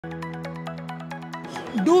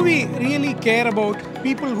do we really care about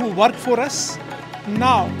people who work for us?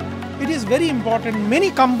 Now, it is very important.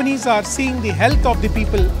 Many companies are seeing the health of the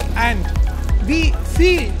people, and we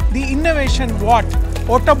feel the innovation what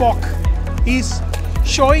Ottobock is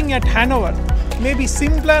showing at Hannover may be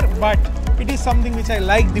simpler, but it is something which I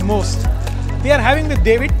like the most. We are having with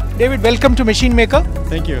David. David, welcome to Machine Maker.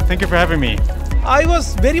 Thank you. Thank you for having me. I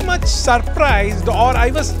was very much surprised, or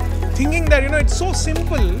I was thinking that it's so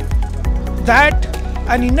simple that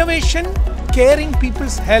an innovation caring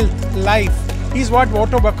people's health, life is what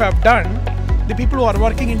Ottobock have done. The people who are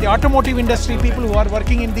working in the automotive industry, people who are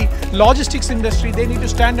working in the logistics industry, they need to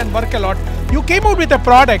stand and work a lot. You came out with a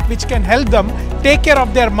product which can help them take care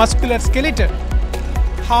of their muscular skeleton.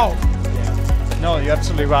 How? No, you're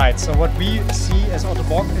absolutely right. So what we see as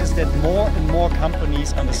Ottobock is that more and more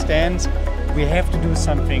companies understand we have to do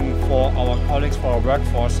something for our colleagues, for our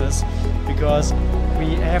workforces, because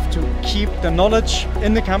we have to keep the knowledge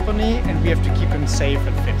in the company and we have to keep them safe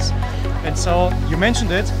and fit. And so you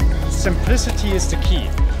mentioned it, simplicity is the key.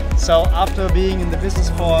 So after being in the business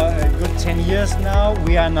for a good 10 years now,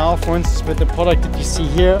 we are now, for instance, with the product that you see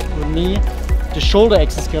here with me, the shoulder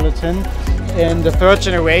exoskeleton, in the third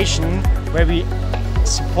generation, where we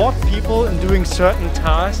support people in doing certain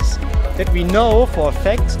tasks that we know for a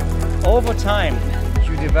fact over time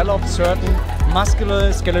you develop certain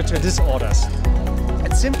musculoskeletal disorders.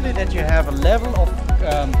 It's simply that you have a level of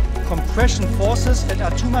compression forces that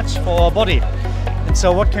are too much for our body. And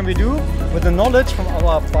so what can we do? With the knowledge from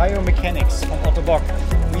our biomechanics from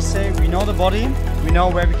Ottobock, we say we know the body, we know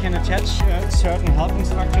where we can attach certain helping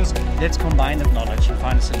structures, let's combine that knowledge and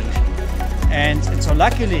find a solution. And so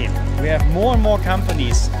luckily we have more and more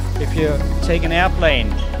companies. If you take an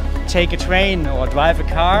airplane, take a train or drive a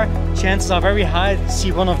car, chances are very high to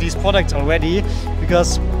see one of these products already,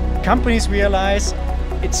 because companies realize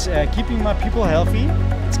it's keeping my people healthy,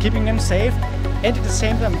 it's keeping them safe, and at the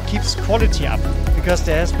same time it keeps quality up, because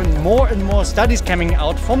there has been more and more studies coming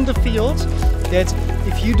out from the field that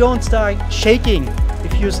if you don't start shaking,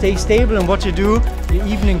 if you stay stable in what you do, you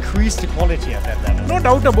even increase the quality at that level. No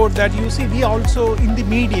doubt about that. You see, we also in the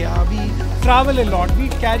media, we travel a lot, we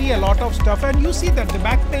carry a lot of stuff, and you see that the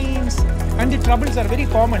back pains and the troubles are very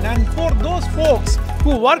common. And for those folks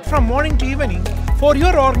who work from morning to evening, for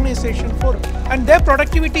your organization, and their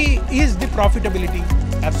productivity is the profitability.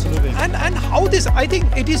 Absolutely. And how this, I think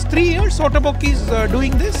it is 3 years Ottobock is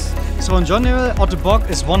doing this. So in general, Ottobock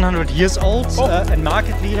is 100 years old and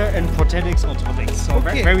market leader in prosthetics orthotics. So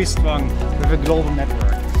very strong with a global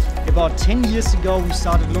network. About 10 years ago, we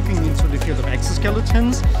started looking into the field of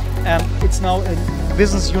exoskeletons. It's now a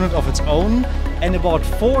business unit of its own. And about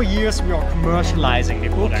 4 years, we are commercializing the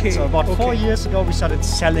product. So about 4 years ago, we started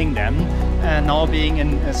selling them, now being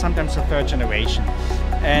in sometimes the third generation.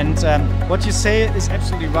 And what you say is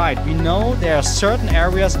absolutely right. We know there are certain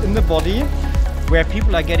areas in the body where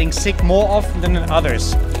people are getting sick more often than in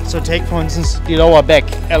others. So take, for instance, the lower back,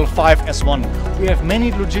 L5-S1. We have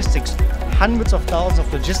many logistics, hundreds of thousands of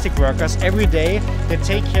logistic workers every day that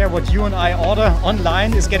take care what you and I order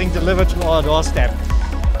online is getting delivered to our doorstep.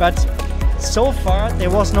 But so far there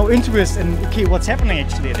was no interest in, okay, what's happening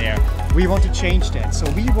actually there? We want to change that. So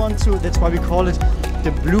we want to, that's why we call it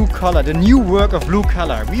the blue collar, the new work of blue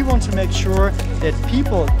collar. We want to make sure that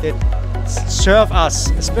people that serve us,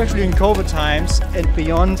 especially in COVID times and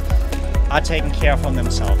beyond, are taken care of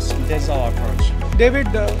themselves. And that's our approach. David,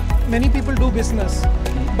 many people do business,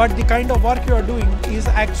 but the kind of work you are doing is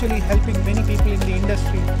actually helping many people in the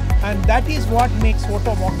industry, and that is what makes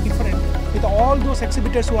Ottobock different with all those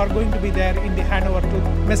exhibitors who are going to be there in the Hannover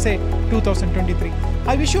Messe 2023.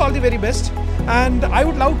 I wish you all the very best, and I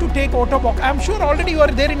would love to take Ottobock. I'm sure already you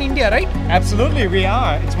are there in India, right? Absolutely, we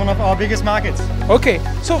are. It's one of our biggest markets. Okay,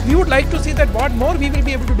 so we would like to see that what more we will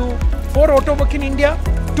be able to do for Ottobock in India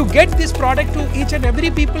to get this product to each and every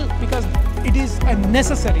people, because it is a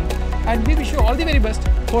necessary. And we wish you all the very best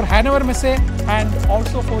for Hannover Messe and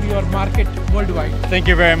also for your market worldwide. Thank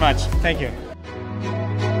you very much. Thank you.